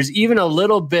wondering, if there's even a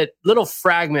little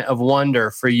fragment of wonder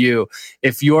for you,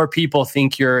 if your people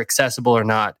think you're accessible or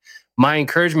not, my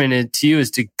encouragement to you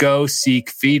is to go seek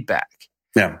feedback.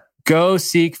 Yeah. Go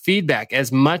seek feedback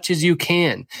as much as you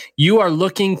can. You're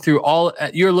looking at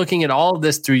all of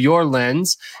this through your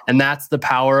lens, and that's the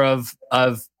power of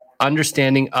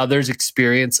understanding others'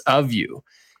 experience of you,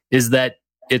 is that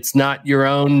it's not your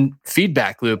own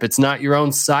feedback loop. It's not your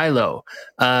own silo,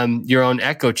 your own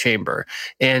echo chamber.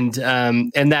 And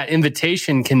that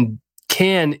invitation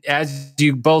can, as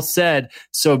you both said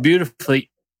so beautifully,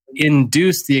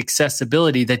 induce the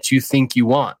accessibility that you think you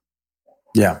want.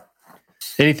 Yeah.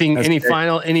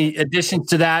 Any additions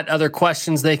to that? Other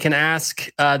questions they can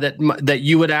ask that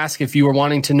you would ask if you were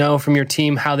wanting to know from your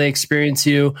team how they experience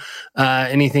you?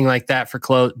 Anything like that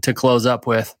to close up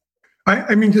with?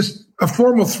 I mean, just a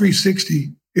formal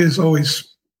 360 is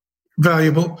always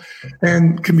valuable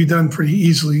and can be done pretty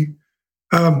easily.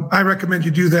 I recommend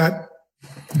you do that.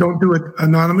 Don't do it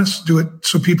anonymous. Do it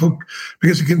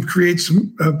because it can create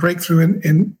some breakthrough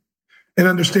in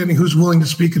understanding who's willing to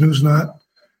speak and who's not,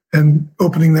 and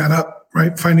opening that up,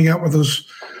 right? Finding out what those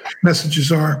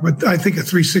messages are. But I think a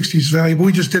 360 is valuable.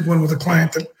 We just did one with a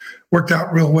client that worked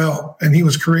out real well, and he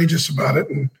was courageous about it,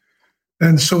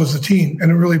 and so was the team.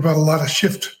 And it really brought a lot of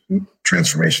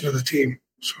transformation of the team.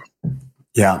 So.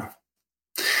 Yeah.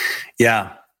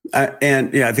 I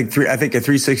think a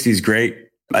 360 is great.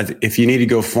 If you need to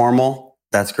go formal,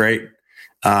 that's great.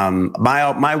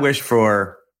 My wish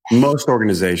for most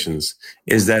organizations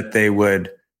is that they would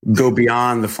go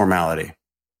beyond the formality,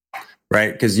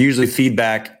 right? Because usually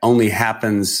feedback only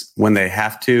happens when they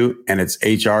have to, and it's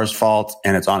HR's fault,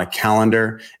 and it's on a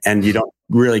calendar, and you don't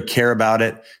really care about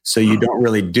it, so you don't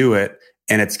really do it,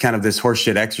 and it's kind of this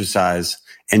horseshit exercise,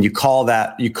 and you call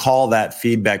that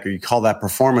feedback, or you call that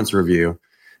performance review,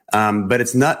 but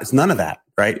it's none of that,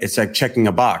 right? It's like checking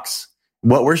a box.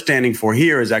 What we're standing for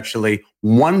here is actually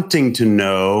wanting to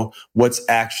know what's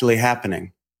actually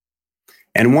happening.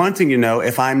 And wanting to know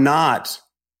if I'm not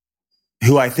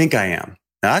who I think I am.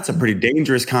 Now, that's a pretty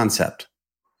dangerous concept.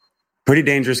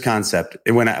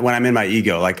 When I'm in my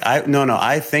ego,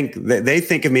 I think they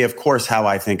think of me, of course, how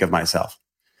I think of myself.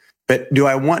 But do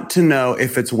I want to know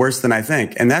if it's worse than I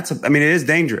think? And it is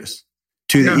dangerous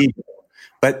to the ego.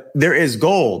 But there is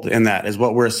gold in that, is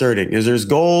what we're asserting. There's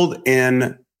gold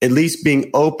in at least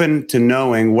being open to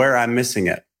knowing where I'm missing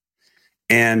it.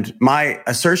 And my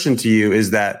assertion to you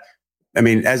is that,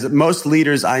 as most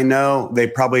leaders I know, they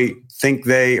probably think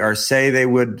they're kind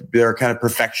of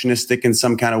perfectionistic in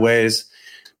some kind of ways.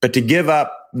 But to give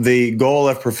up the goal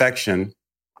of perfection,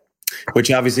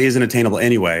 which obviously isn't attainable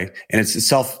anyway, and it's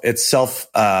self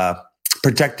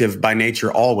protective by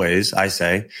nature always, I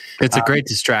say. It's a great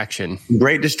distraction.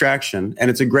 Great distraction,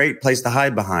 and it's a great place to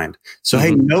hide behind. So,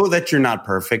 Hey, know that you're not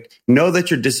perfect. Know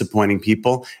that you're disappointing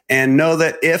people, and know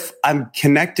that if I'm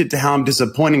connected to how I'm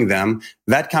disappointing them,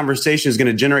 that conversation is going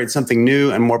to generate something new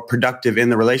and more productive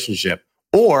in the relationship.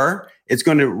 Or it's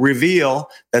going to reveal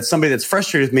that somebody that's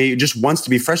frustrated with me just wants to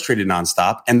be frustrated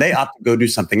nonstop, and they opt to go do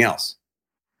something else.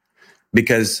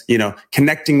 Because,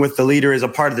 connecting with the leader is a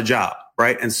part of the job,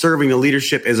 right? And serving the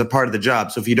leadership is a part of the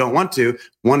job. So if you don't want to,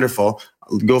 wonderful,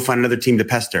 go find another team to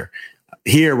pester.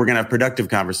 Here, we're going to have productive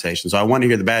conversations. So I want to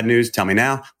hear the bad news. Tell me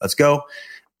now. Let's go.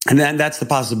 And then that's the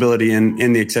possibility in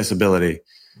the accessibility,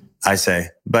 I say.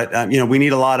 But, we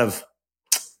need a lot of,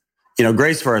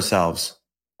 grace for ourselves,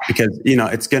 because,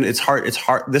 it's hard. It's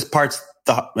hard. This part's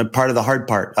part of the hard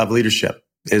part of leadership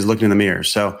is looking in the mirror.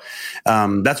 So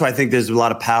that's why I think there's a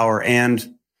lot of power.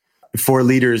 And for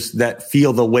leaders that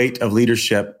feel the weight of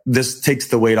leadership, this takes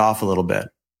the weight off a little bit.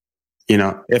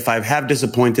 If I have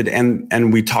disappointed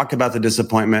and we talk about the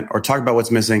disappointment or talk about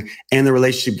what's missing and the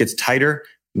relationship gets tighter,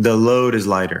 the load is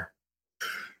lighter.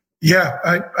 Yeah.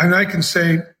 I can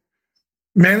say,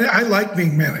 man, I like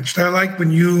being managed. I like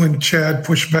when you and Chad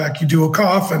push back, you do a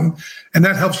cough, and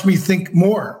that helps me think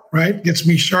more, right? Gets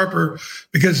me sharper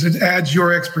because it adds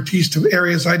your expertise to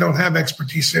areas I don't have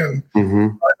expertise in.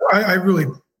 Mm-hmm. I really,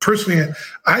 personally,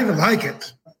 I like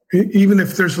it. even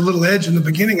if there's a little edge in the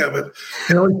beginning of it,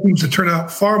 it always seems to turn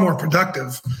out far more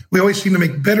productive. We always seem to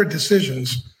make better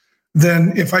decisions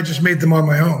than if I just made them on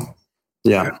my own.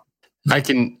 Yeah.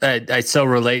 I so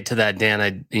relate to that,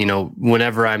 Dan.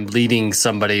 Whenever I'm leading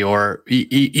somebody or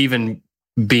even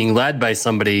being led by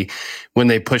somebody, when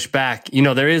they push back,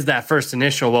 there is that first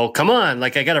initial, well, come on,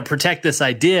 like I got to protect this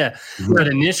idea.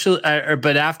 Mm-hmm.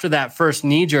 But after that first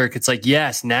knee jerk, it's like,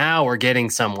 yes, now we're getting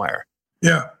somewhere.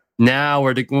 Yeah. Now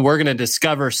we're going to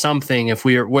discover something if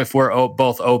we're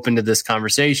both open to this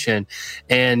conversation.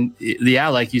 And yeah,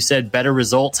 like you said, better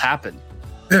results happen.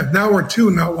 Yeah. Now we're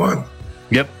 2, not 1.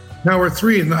 Yep. Now we're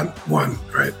 3 and not 1.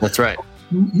 Right. That's right.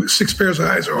 6 pairs of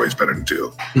eyes are always better than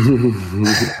 2.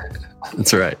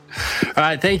 That's right. All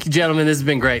right. Thank you, gentlemen. This has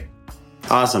been great.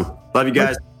 Awesome. Love you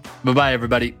guys. Bye-bye,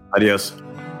 everybody. Adios.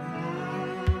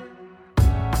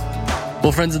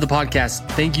 Well, friends of the podcast,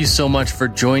 thank you so much for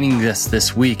joining us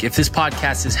this week. If this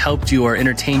podcast has helped you or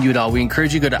entertained you at all, we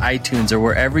encourage you to go to iTunes or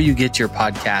wherever you get your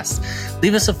podcasts.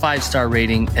 Leave us a 5-star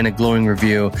rating and a glowing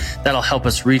review. That'll help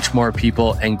us reach more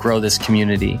people and grow this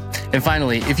community. And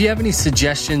finally, if you have any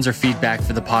suggestions or feedback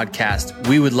for the podcast,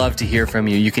 we would love to hear from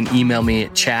you. You can email me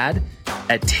at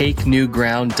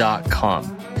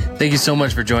chad@takenewground.com. Thank you so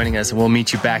much for joining us, and we'll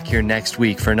meet you back here next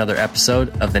week for another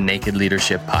episode of the Naked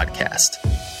Leadership Podcast.